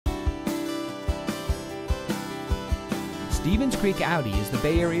Stevens Creek Audi is the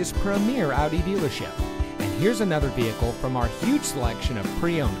Bay Area's premier Audi dealership. And here's another vehicle from our huge selection of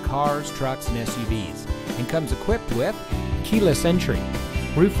pre-owned cars, trucks, and SUVs, and comes equipped with keyless entry,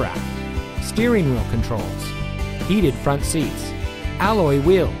 roof rack, steering wheel controls, heated front seats, alloy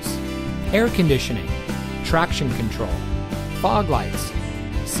wheels, air conditioning, traction control, fog lights,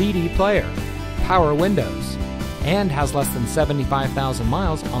 CD player, power windows, and has less than 75,000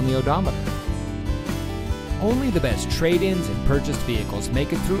 miles on the odometer. Only the best trade-ins and purchased vehicles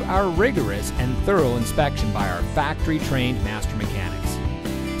make it through our rigorous and thorough inspection by our factory-trained master mechanics.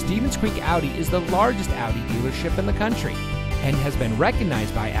 Stevens Creek Audi is the largest Audi dealership in the country and has been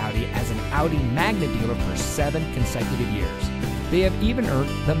recognized by Audi as an Audi Magna dealer for 7 consecutive years. They have even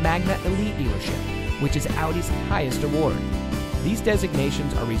earned the Magna Elite dealership, which is Audi's highest award. These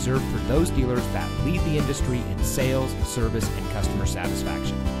designations are reserved for those dealers that lead the industry in sales, service, and customer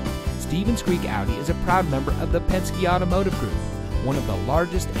satisfaction. Stevens Creek Audi is a proud member of the Penske Automotive Group, one of the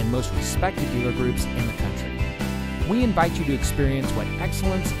largest and most respected dealer groups in the country. We invite you to experience what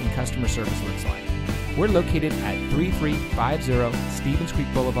excellence in customer service looks like. We're located at 3350 Stevens Creek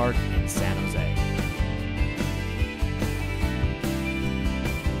Boulevard in San Jose.